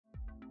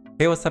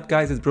Hey, what's up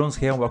guys, it's Bruns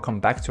here and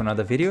welcome back to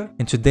another video.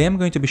 And today I'm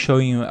going to be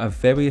showing you a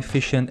very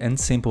efficient and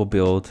simple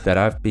build that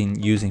I've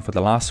been using for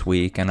the last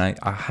week, and I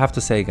have to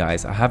say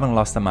guys, I haven't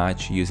lost a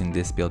match using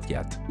this build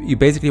yet. You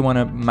basically want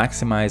to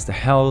maximize the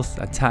health,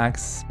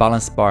 attacks,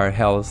 balance bar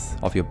health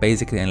of your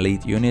basic and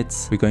elite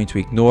units. We're going to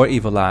ignore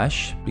Evil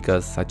Ash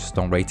because I just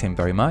don't rate him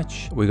very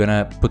much. We're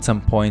gonna put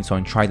some points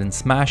on Trident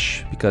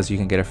Smash because you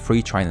can get a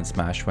free Trident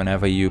Smash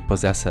whenever you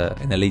possess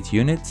an elite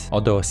unit,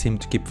 although I seem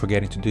to keep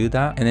forgetting to do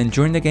that. And then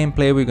during the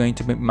gameplay we're going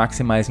to be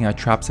maximizing our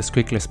traps as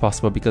quickly as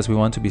possible because we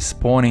want to be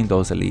spawning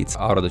those elites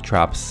out of the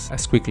traps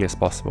as quickly as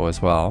possible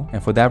as well.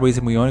 And for that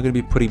reason we're only going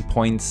to be putting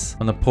points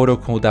on the portal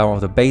cooldown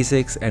of the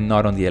basics and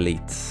not on the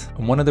elites.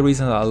 And one of the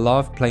reasons I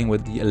love playing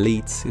with the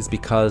elites is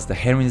because the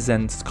Henrys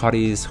and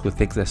Scotties, who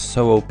think they're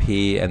so OP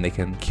and they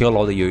can kill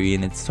all of your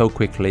units so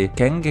quickly,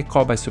 can get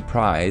caught by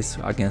surprise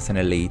against an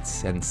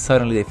elite, and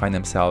suddenly they find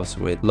themselves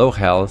with low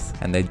health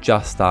and they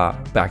just start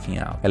backing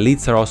out.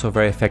 Elites are also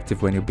very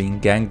effective when you're being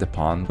ganged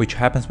upon, which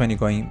happens when you're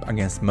going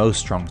against most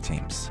strong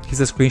teams. Here's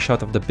a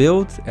screenshot of the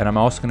build, and I'm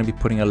also going to be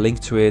putting a link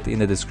to it in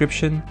the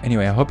description.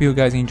 Anyway, I hope you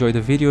guys enjoyed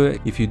the video.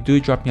 If you do,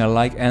 drop me a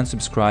like and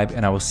subscribe,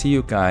 and I will see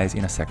you guys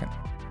in a second.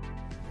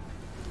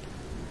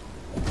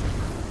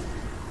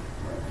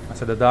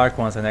 So the dark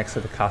ones are next to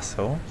the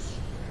castle.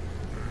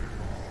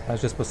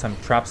 Let's just put some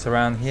traps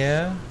around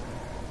here.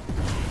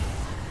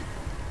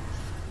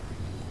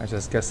 I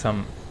just get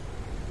some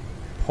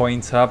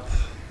points up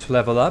to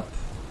level up.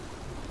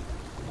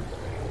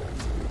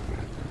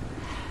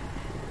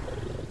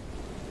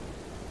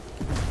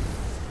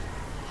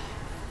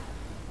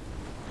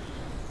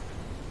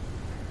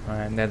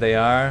 And there they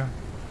are.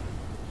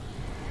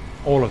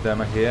 All of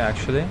them are here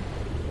actually.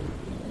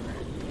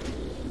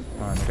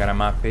 Oh, they got a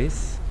map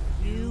piece.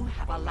 You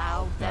have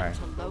allowed them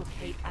to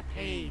locate a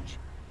page.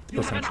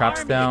 Put some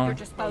traps down.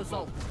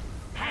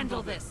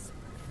 Handle this.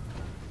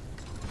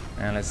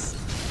 And let's...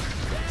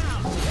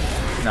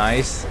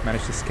 Nice.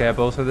 Managed to scare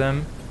both of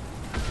them.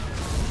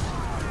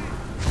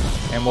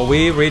 And what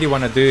we really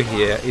want to do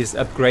here is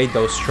upgrade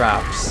those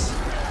traps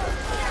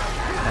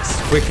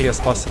as quickly as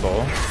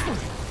possible,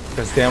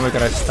 because then we're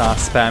gonna start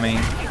spamming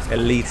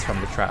elites from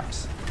the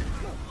traps.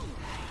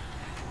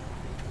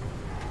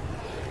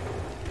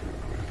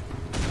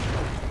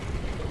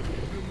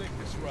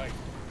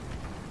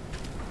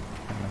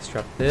 And let's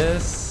trap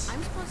this.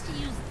 I'm supposed to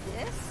use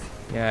this?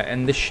 Yeah,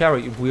 and the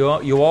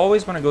Cheryl, you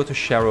always want to go to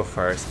Cheryl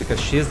first because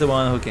she's the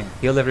one who can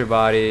heal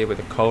everybody with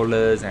the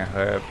colas and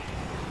her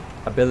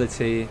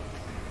ability.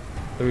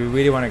 So we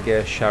really want to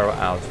get Cheryl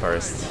out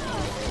first.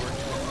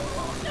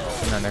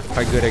 And then they're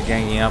quite good at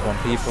ganging up on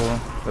people,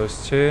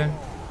 those two.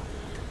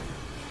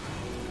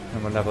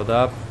 And we're leveled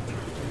up.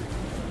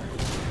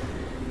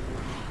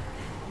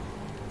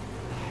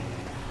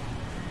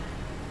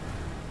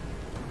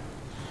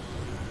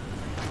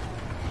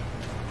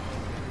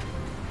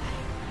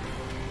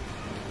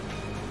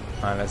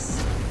 Alright,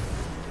 let's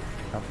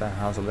up that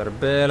house a little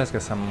bit. Let's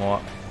get some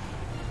more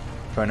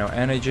Inferno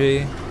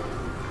energy.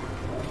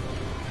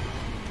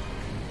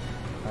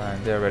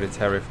 Alright, they're already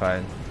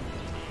terrified.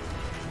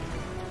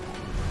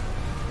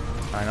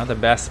 Alright, not the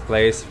best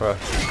place for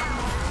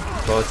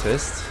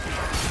Bautist.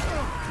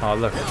 Oh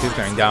look, he's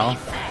going down.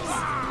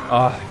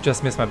 Oh,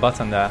 just missed my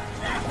button there.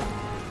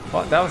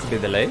 What? That was a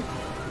bit delayed. I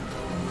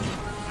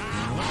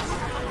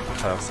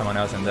thought there was someone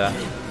else in there.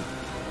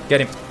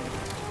 Get him.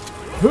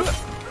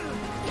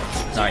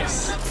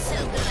 Nice.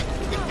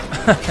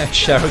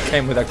 Cheryl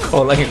came with a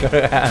cola in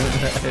her hand.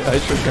 I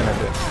should gonna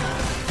do.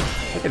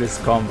 Look at this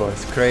combo,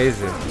 it's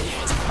crazy.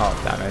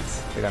 Oh damn it,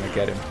 they're gonna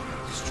get him.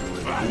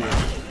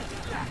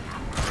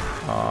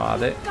 Oh, are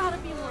they?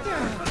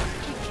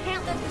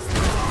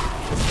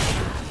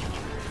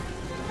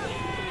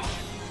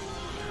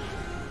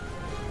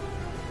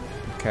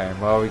 Okay,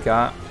 well we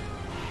got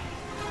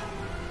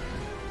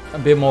a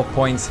bit more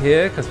points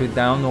here because we're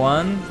down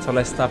one. So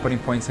let's start putting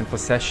points in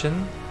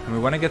possession. And we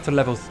want to get to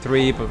level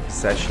 3 per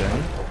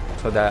possession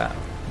so that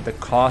the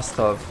cost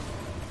of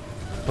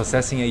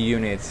possessing a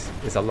unit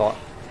is a lot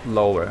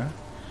lower.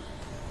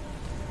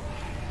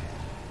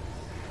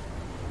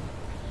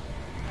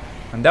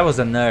 And that was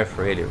a nerf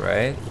really,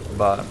 right?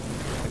 But I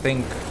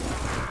think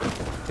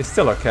it's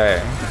still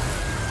okay.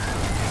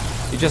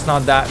 You're just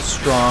not that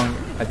strong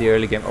at the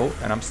early game. Oh,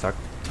 and I'm stuck.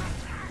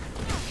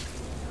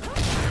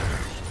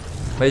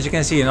 But as you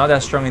can see, you're not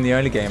that strong in the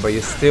early game, but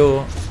you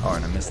still... Oh,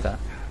 and I missed that.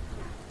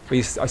 But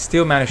I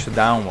still managed to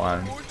down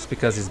one, just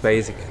because this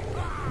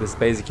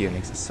basic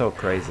units is so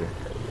crazy.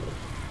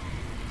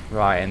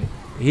 Right, and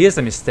here's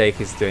the mistake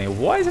he's doing.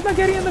 Why is he not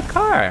getting in the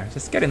car?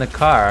 Just get in the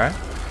car.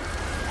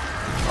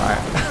 Right,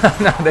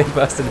 now they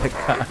busted the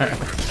car.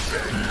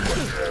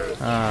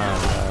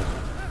 Oh,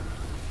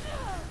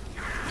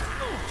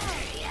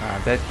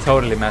 God. They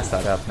totally messed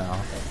that up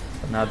now.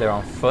 But now they're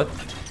on foot.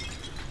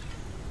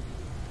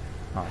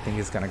 Oh, I think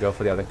he's gonna go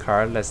for the other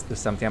car. Let's do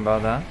something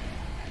about that.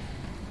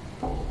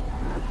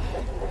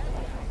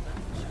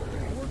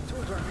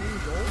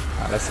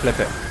 Let's flip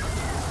it.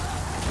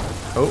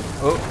 Oh,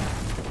 oh.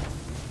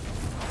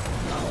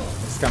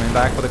 He's coming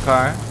back for the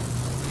car.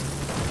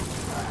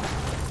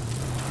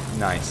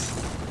 Nice.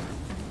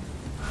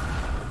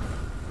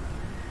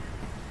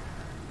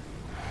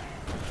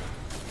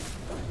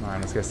 Alright,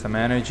 let's get some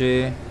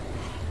energy.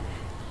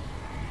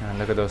 And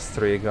look at those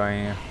three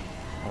going.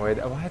 Wait,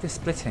 why are they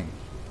splitting?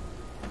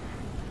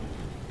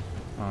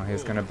 Oh,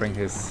 he's gonna bring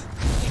his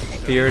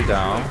spear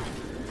down.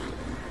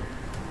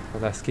 So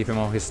let's keep him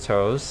on his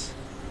toes.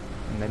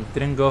 And then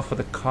didn't go for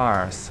the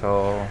car,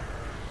 so...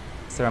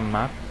 Is there a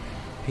map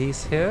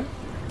piece here?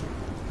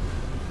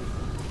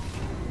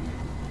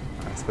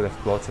 Let's put a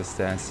floaters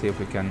there and see if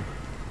we can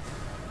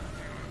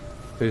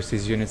boost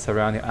these units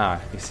around here.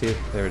 Ah, you see it?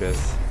 There it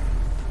is.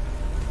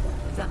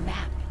 The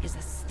map is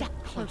a step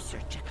closer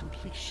to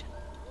completion.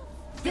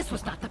 This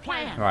was not the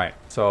plan. Right,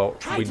 so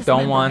Try we to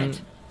don't remember want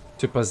it.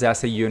 to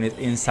possess a unit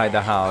inside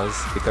the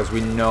house because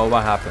we know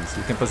what happens.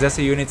 You can possess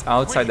a unit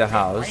outside the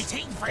house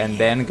and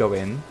then go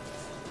in.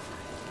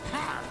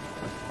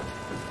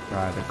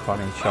 Right, they're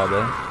calling each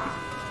other.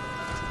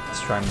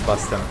 Let's try and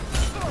bust them.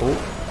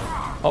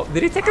 Oh,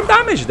 did he take a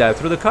damage there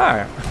through the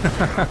car?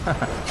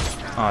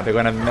 Oh, they're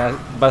gonna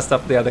bust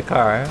up the other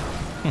car.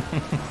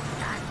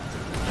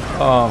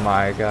 Oh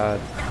my god.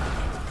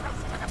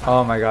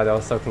 Oh my god, that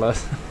was so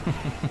close.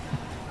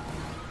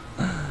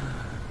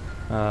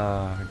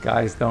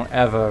 Guys, don't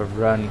ever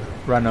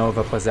run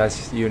over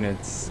possessed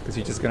units because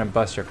you're just gonna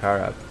bust your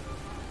car up.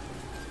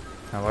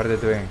 Now, what are they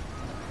doing?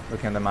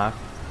 Looking at the map.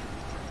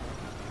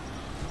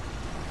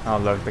 Oh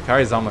look, the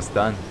car is almost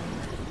done.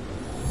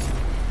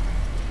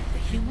 The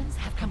humans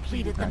have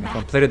completed the map.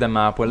 Completed the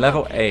map. We're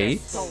level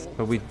 8,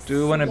 but we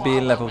do want to be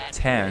level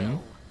 10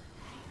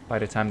 by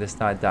the time they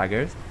start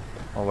daggers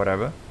or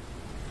whatever.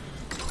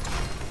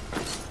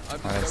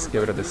 Alright, let's get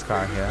rid of this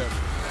car here.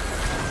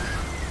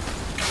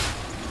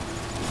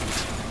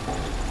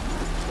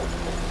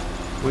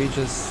 We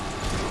just...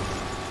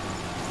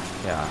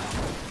 Yeah.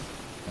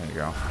 There you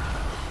go.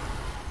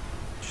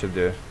 Should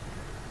do.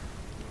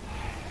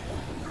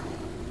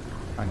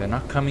 And they're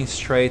not coming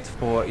straight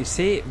for... You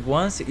see,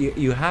 once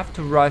you have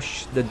to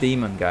rush the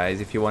demon, guys,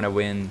 if you want to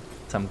win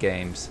some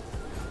games.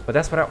 But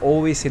that's what I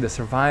always see. The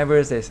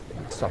survivors, they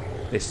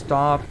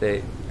stop,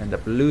 they end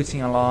up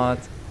looting a lot.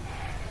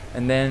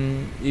 And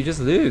then you just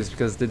lose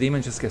because the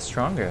demon just gets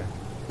stronger.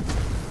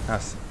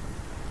 Yes.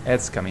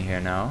 Ed's coming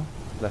here now.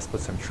 Let's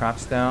put some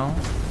traps down.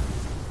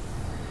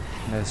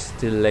 Let's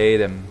delay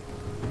them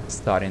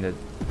starting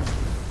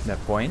that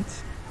point.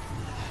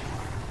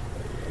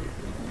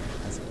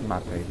 Let's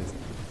map pages.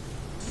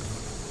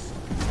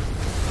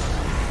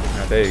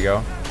 There you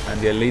go. And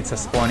the elites are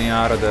spawning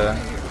out of the...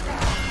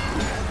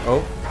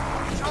 Oh,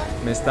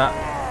 missed that.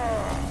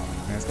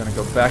 And he's gonna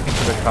go back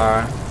into the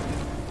car.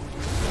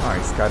 Oh,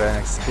 he's got an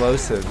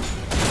explosive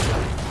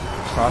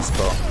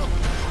crossbow.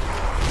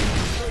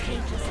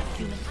 Pages of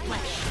human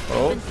flesh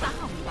Oh. have been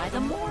found by the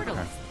mortals.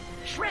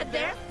 Shred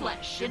their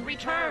flesh in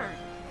return.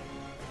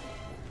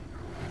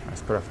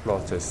 Let's put a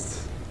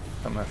flautist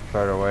somewhere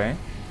further away.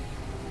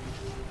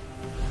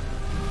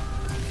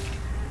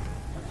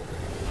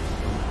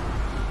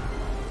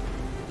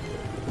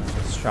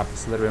 Let's trap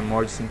this a little bit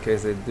more just in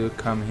case they do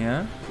come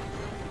here.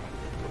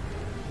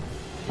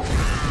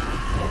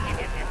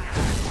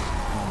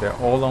 They're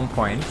all on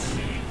point.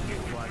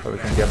 But we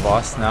can get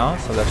boss now,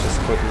 so let's just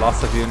put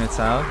lots of units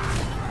out.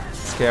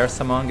 Scare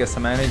someone, get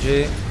some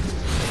energy.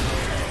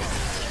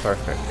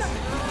 Perfect.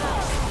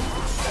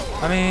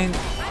 I mean,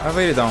 I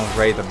really don't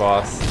rate the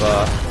boss,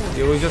 but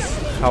it will just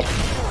help.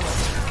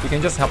 You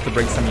can just help to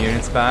bring some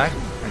units back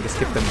and just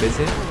keep them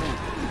busy.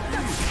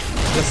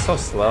 It's just so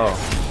slow.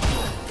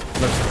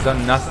 Look, it's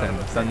done nothing.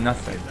 It's done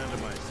nothing.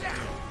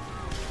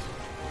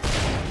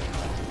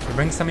 To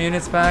bring some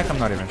units back, I'm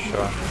not even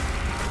sure.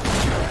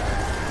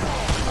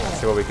 Let's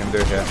see what we can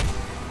do here.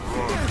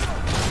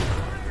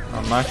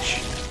 Not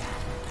much.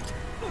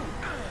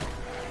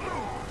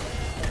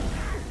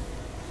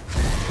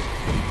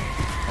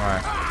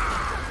 Alright.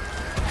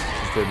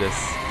 Let's do this.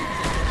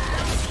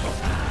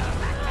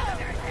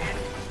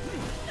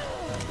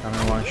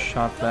 Coming one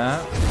shot there.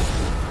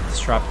 Let's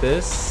trap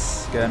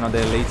this. Get another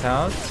elite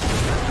out.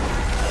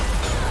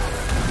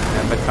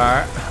 And the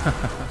car.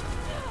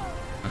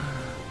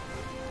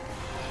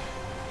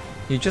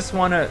 You just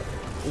want to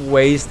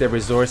waste the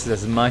resources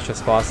as much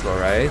as possible,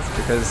 right?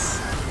 Because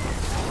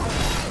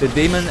the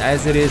demon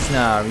as it is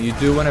now, you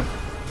do want to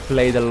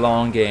play the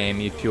long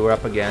game if you're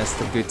up against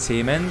a good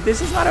team, and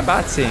this is not a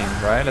bad team,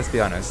 right? Let's be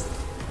honest.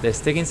 They're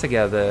sticking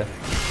together.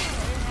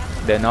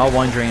 They're not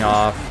wandering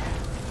off.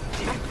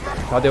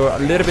 Thought they were a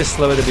little bit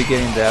slow at the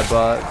beginning there,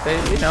 but they,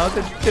 you know,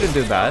 they didn't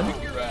do bad.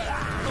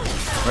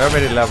 We're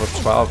already level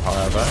 12,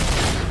 however.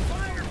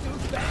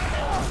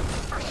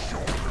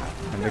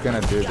 And they're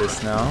gonna do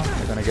this now.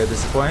 They're gonna get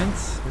this point,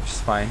 which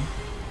is fine.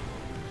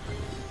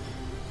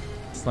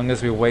 As long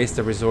as we waste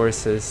the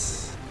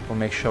resources, we'll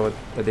make sure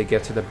that they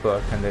get to the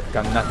book and they've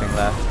got nothing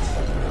left.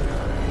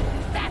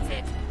 That's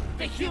it.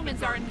 The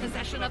humans are in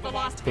possession of the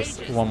lost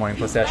pages. One more in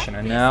You possession,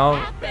 let and this now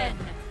happen.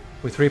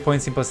 with 3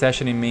 points in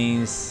possession, it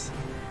means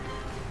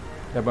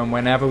that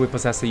whenever we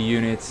possess a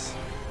unit,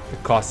 the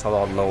costs are a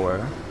lot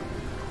lower.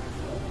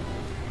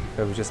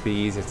 It would just be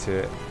easier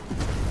to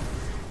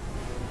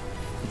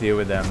deal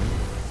with them.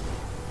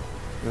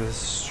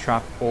 Let's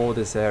trap all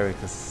this area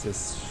because this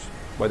is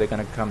where they're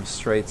gonna come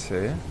straight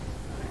to.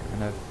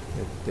 And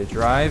they're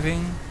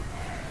driving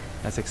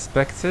as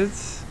expected.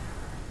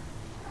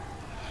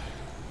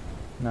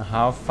 Now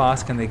how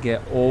fast can they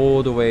get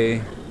all the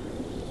way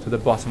to the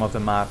bottom of the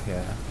map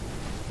here?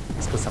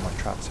 Let's put some more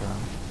traps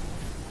around.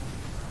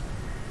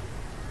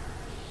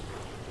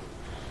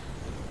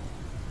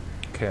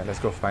 Okay, let's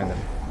go find them.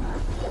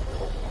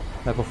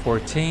 Level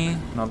 14,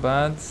 not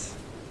bad.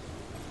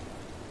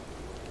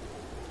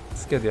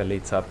 Let's get the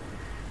elites up.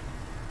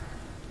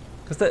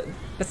 Because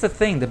that's the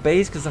thing, the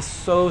basics are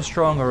so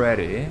strong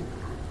already.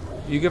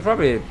 You could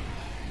probably...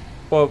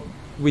 Well,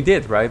 we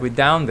did, right? We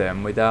downed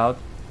them without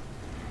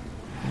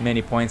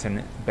many points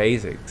in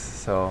basics,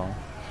 so...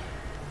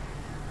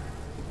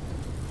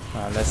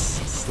 let's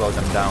slow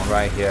them down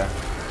right here.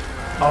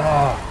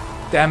 Oh,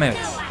 damn it!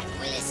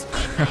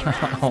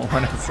 I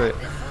wanted to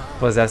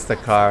possess the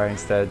car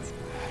instead.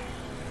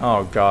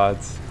 Oh god.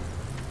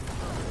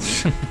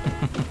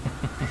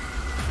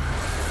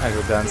 I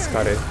go done,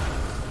 Scotty.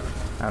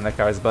 And the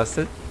car is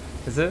busted.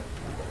 Is it?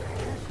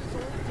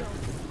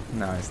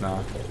 No, it's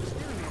not.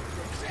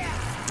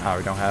 Oh,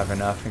 we don't have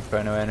enough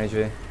Inferno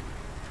energy.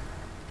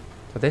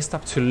 But they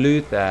stopped to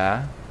loot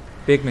there.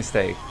 Big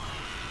mistake.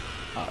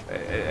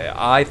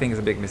 I think it's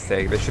a big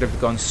mistake. They should have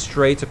gone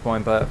straight to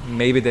point, but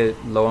maybe they're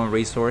low on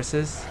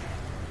resources.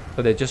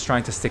 But they're just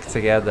trying to stick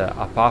together,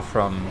 apart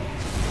from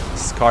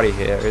Scotty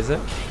here, is it?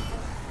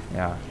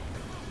 Yeah.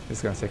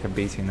 He's gonna take a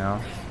beating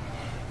now.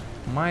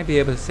 Might be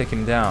able to take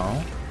him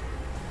down.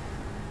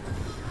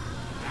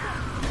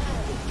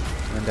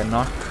 And they're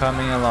not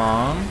coming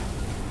along.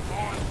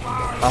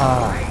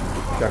 Ah,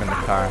 got in the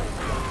car.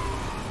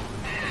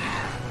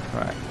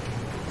 Right.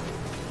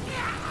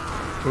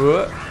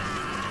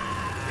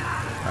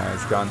 Alright,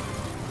 it's gone.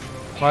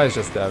 Why is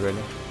just there,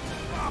 really?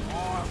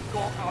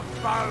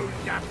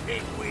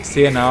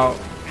 See, now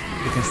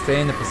you can stay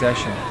in the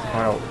possession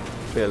quite a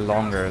bit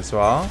longer as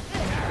well.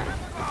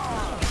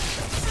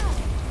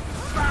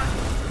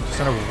 Just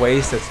gonna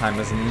waste the time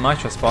as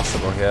much as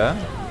possible here.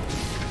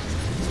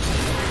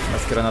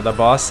 Let's get another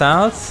boss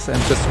out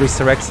and just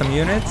resurrect some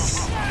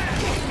units.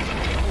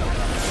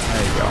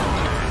 There you go.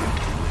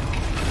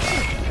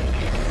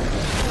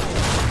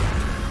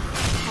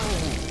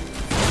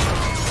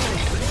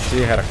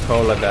 She had a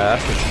cola there,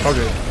 so she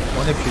probably... I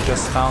wonder if she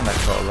just found that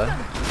cola.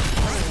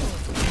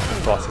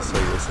 The boss is so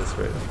useless,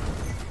 really.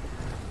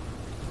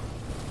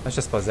 Let's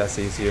just possess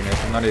these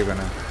units. I'm not even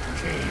gonna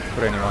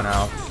put anyone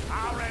out.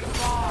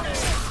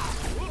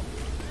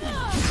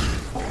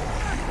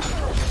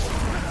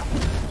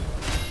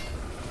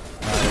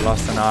 I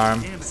lost an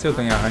arm. Still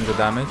doing 100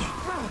 damage.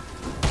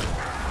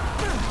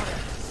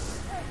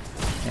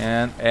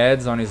 And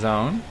Ed's on his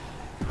own.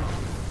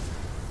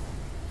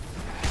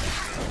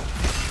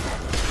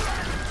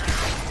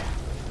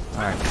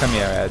 Alright, come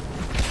here, Ed.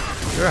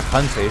 You're a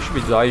hunter, you should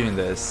be dodging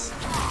this.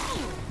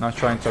 Not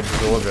trying to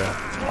absorb it.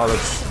 Oh,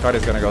 this card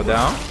is gonna go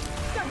down.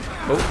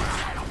 Oh.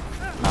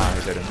 Ah,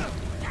 he didn't.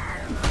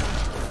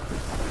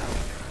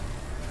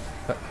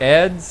 But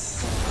Ed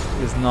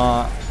is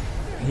not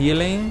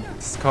healing.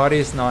 Scotty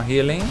is not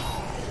healing.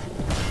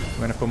 I'm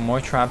gonna put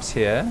more traps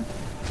here.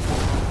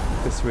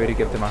 Just really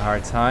give them a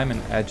hard time,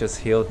 and Ed just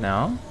healed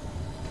now.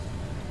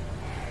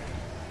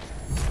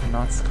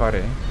 Not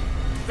Scotty.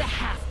 The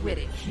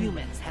half-witted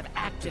humans have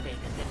activated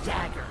the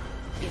dagger.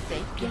 If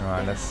they get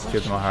Alright, let's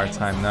give them a hard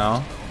time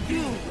now.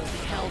 you will be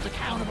held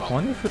accountable. I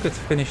wonder if we could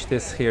finish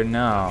this here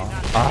now.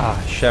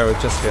 Ah, Cheryl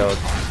just healed.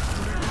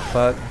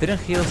 But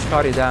didn't heal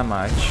Scotty that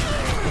much.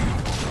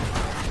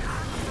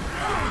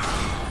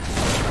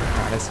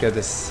 Alright, let's get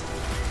this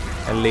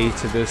elite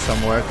to do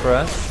some work for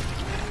us.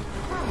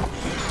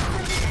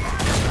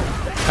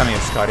 Come here,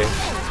 Scotty.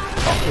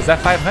 Oh, is that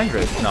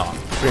 500? No,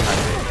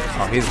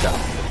 300. Oh, he's done.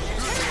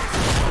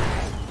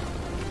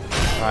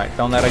 Alright,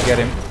 don't let her get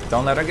him.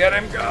 Don't let her get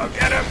him. Go,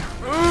 get him.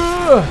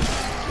 Ooh.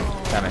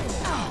 Damn it.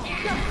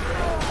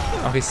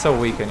 Oh, he's so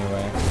weak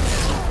anyway.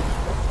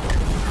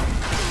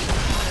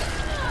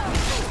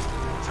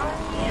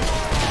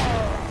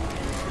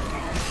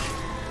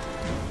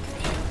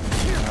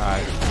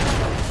 Alright.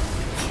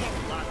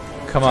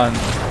 Come on.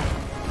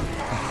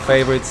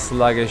 Favorite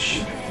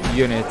sluggish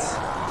unit.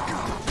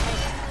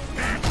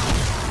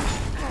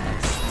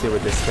 Let's deal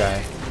with this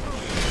guy.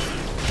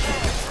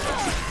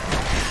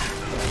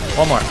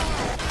 One more.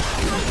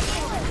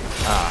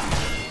 Ah.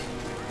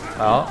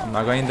 Well, I'm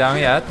not going down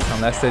yet,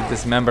 unless they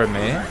dismember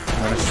me.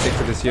 I'm gonna stick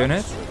to this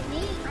unit.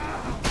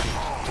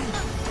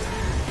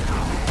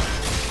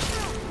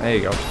 There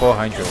you go,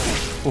 400.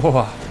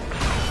 Whoa.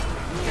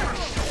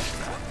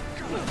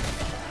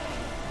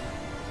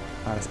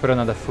 Alright, let's put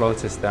another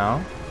floatist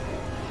down.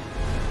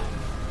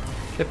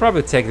 They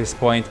probably take this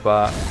point,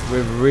 but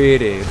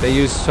they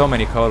use so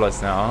many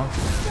colas now.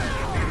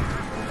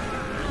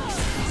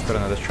 Let's put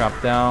another trap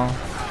down.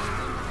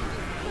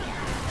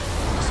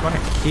 I want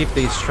to keep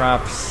these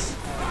traps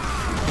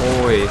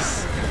always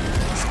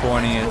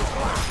spawning at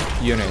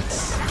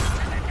units.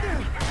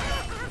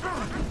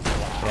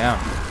 Yeah.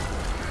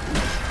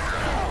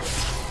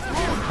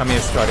 Come here,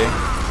 Scotty.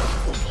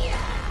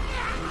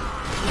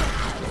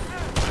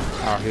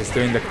 Oh, he's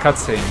doing the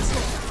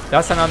cutscenes.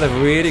 That's another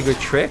really good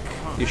trick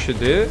you should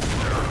do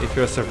if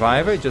you're a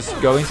survivor. Just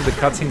go into the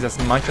cutscenes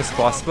as much as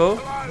possible,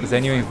 because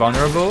then you're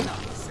invulnerable.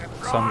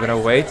 So I'm gonna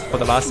wait for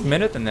the last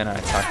minute and then I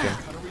attack him.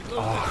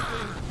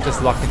 Oh,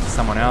 just locked into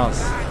someone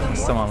else. I'm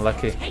so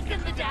unlucky.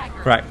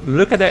 Right,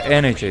 look at their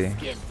energy.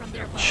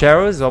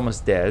 Cheryl's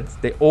almost dead.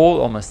 They're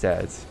all almost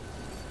dead.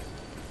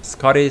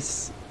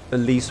 Scotty's the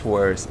least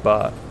worst,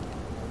 but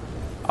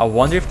I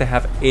wonder if they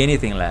have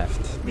anything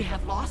left. We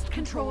have lost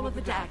control of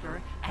the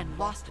dagger and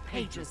lost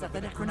pages of the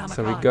Necronomicon.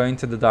 So we're going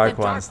to the dark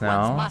ones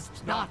now.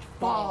 Must not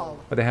fall.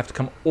 But they have to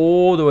come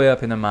all the way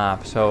up in the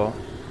map. So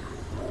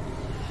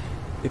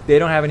if they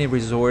don't have any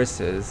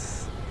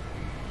resources,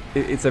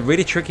 it's a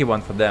really tricky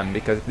one for them,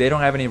 because if they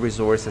don't have any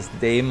resources,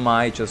 they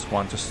might just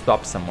want to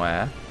stop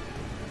somewhere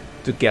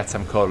to get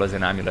some collars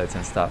and amulets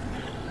and stuff.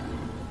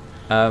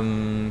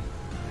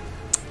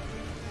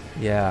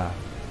 Yeah,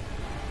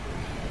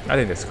 I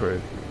think they're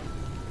screwed.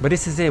 But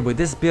this is it. With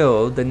this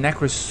build, the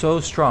Necro is so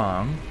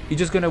strong, you're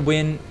just gonna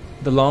win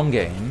the long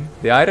game.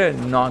 They're either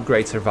not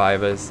great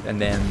survivors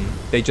and then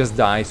they just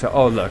die. So,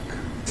 oh look,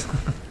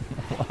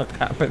 what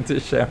happened to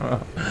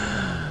Cheryl?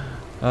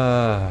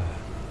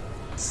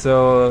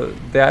 So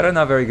they're either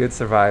not very good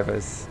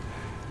survivors,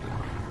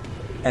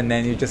 and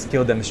then you just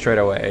kill them straight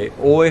away.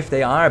 Or if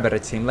they are a better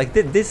team, like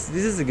this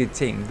is a good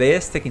team.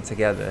 They're sticking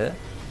together,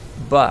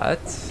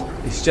 but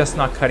it's just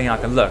not cutting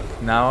out. And look,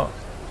 now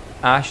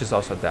Ash is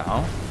also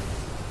down,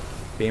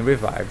 being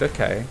revived.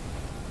 Okay,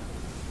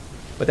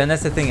 but then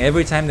that's the thing.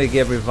 Every time they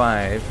get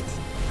revived,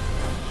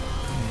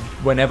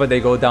 whenever they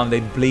go down, they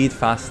bleed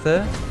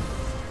faster.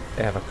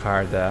 They have a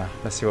card there.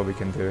 Let's see what we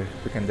can do.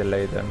 We can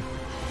delay them.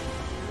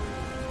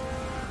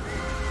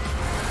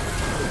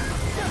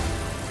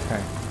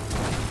 Okay.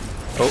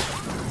 Oh,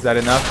 is that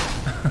enough?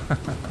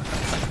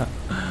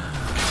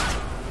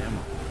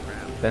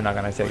 They're not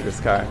gonna take this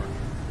car.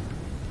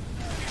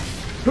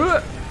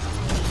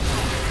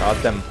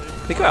 Got them.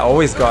 I think I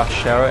always got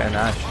Cheryl and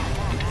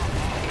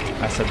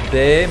Ash. So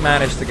they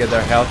managed to get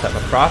their health up.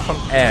 Apart from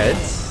Ed.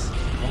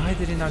 Why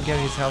did he not get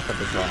his health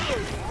up as well?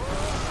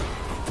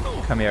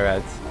 Come here,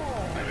 Ed.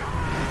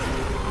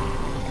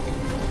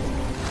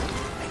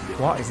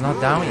 What? He's not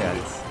down yet.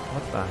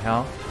 What the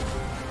hell?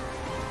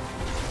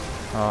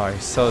 Oh,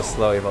 he's so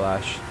slow, Evil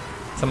Ash.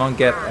 Someone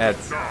get Ed.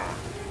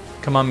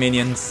 Come on,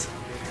 minions.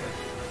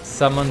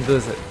 Someone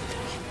does it.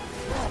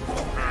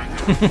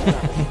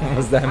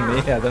 Was that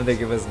me? I don't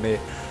think it was me.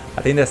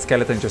 I think the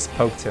skeleton just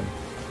poked him.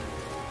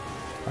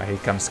 Oh, here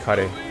comes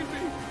Scotty.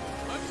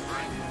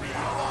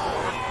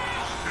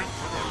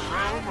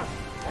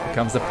 Here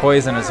comes the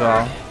poison as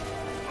well.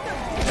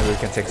 Maybe we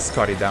can take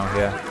Scotty down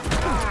here.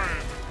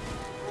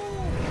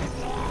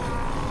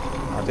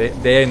 Oh,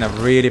 they're in a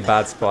really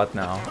bad spot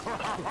now.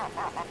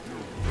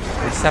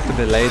 We just have to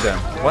delay them.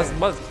 What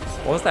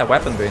was that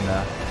weapon doing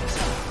there?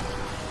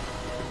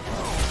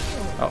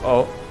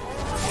 Uh-oh.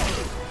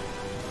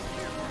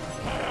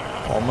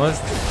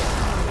 Almost.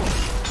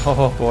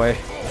 Oh boy.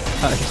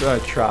 I got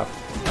a trap.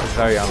 I was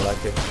very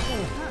unlucky.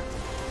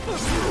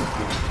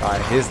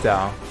 Alright, he's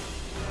down.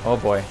 Oh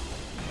boy.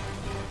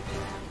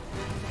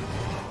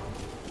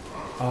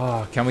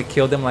 Oh, can we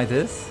kill them like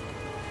this?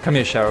 Come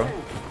here, Cheryl.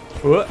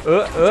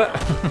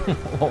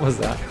 What was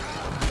that?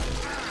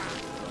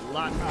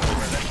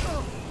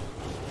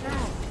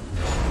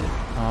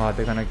 Oh,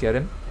 they're gonna get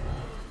him?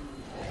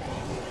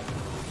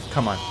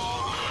 Come on.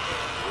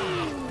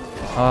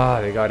 Ah,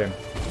 oh, they got him.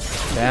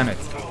 Damn it.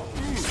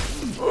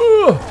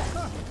 Ooh.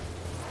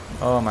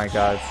 Oh my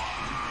god.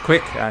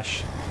 Quick,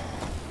 Ash.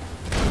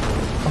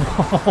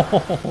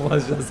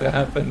 What just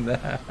happened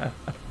there?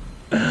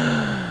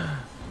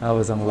 I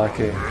was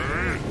unlucky.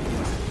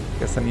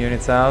 Get some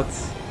units out.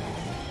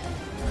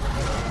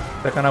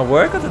 They're gonna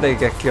work, or do they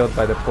get killed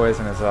by the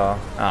poison as well?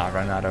 Ah,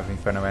 run out of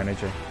Inferno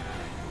energy.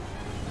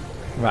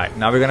 Right,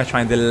 now we're gonna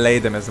try and delay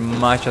them as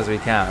much as we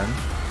can.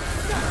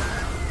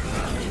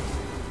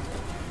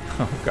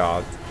 Oh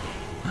god.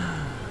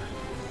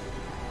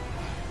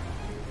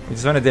 We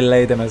just want to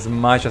delay them as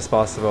much as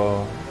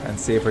possible and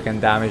see if we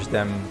can damage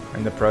them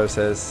in the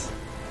process.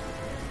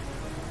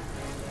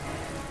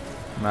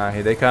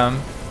 Here they come.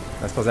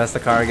 Let's possess the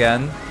car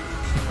again.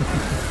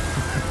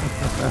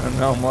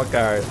 No more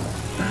cars.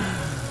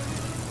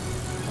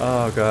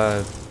 Oh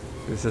god.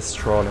 This is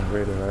trolling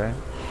really, right?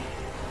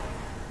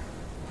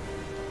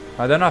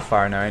 Oh, they're not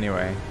far now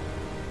anyway.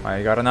 Oh,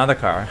 you got another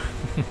car.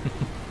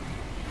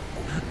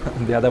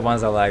 The other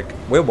ones are like,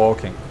 we're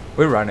walking,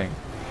 we're running,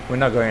 we're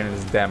not going in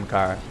this damn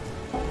car.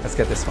 Let's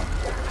get this one.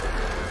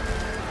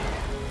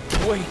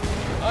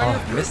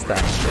 Oh, missed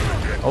that.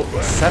 Oh,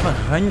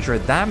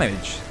 700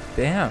 damage.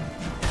 Damn.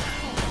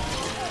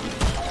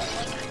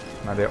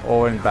 Now they're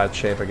all in bad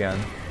shape again.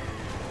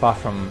 Apart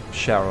from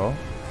Cheryl.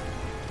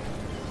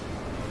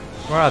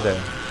 Where are they?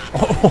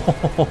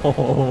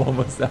 Oh, what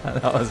was that?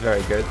 That was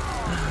very good.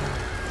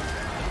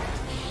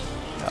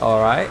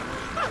 Alright.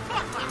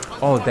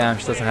 Oh damn,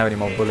 she doesn't have any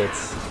more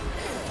bullets.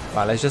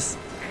 Right, let's just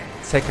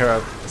take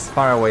her as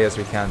far away as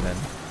we can then.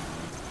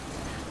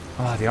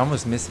 Oh, they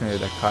almost missed me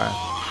with that car.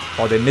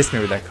 Oh, they missed me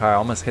with that car.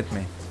 Almost hit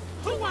me.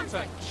 Who wants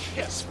a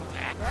kiss from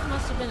that? That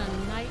must have been a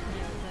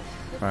nightmare,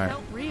 but it Right.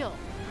 felt real.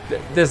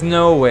 There's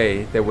no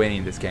way they're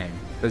winning this game.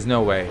 There's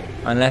no way.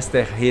 Unless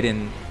they're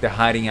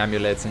hiding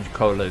amulets and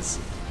colas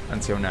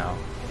until now.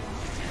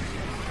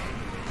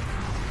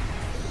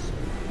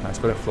 Let's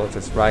put a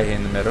floaters right here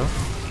in the middle.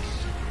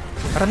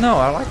 I don't know,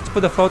 I like to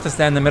put the floaters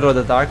there in the middle of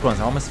the dark ones.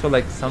 I almost feel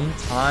like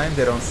sometimes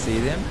they don't see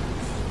them.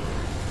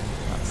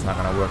 That's not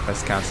gonna work,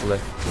 let's cancel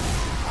it.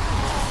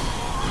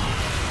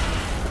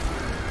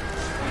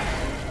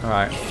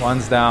 Alright,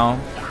 one's down.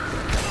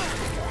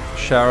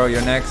 Cheryl,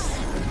 you're next.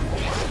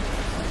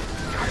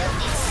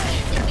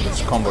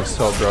 This combo's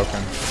so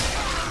broken.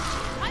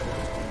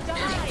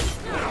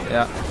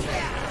 Yeah.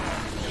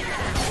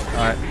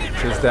 Alright,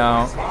 she's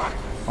down.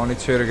 Only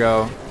 2 to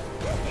go.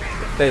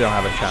 They don't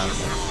have a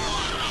chance.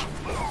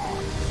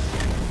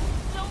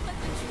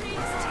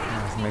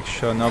 Let's make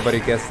sure nobody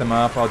gets them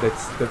up. Oh,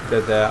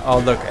 oh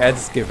look,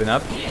 Ed's giving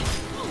up.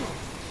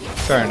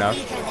 Fair enough.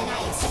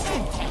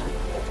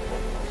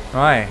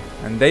 Right,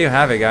 and there you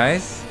have it,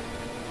 guys.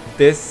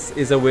 This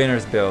is a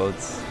winner's build.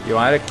 You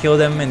either kill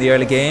them in the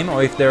early game,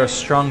 or if they're a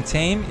strong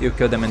team, you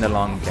kill them in the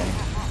long game.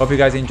 Hope you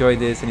guys enjoyed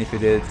this, and if you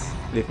did,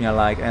 leave me a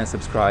like and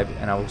subscribe,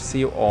 and I will see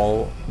you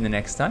all in the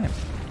next time.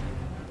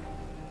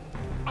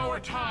 Our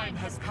time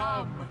has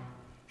come.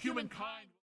 Humankind.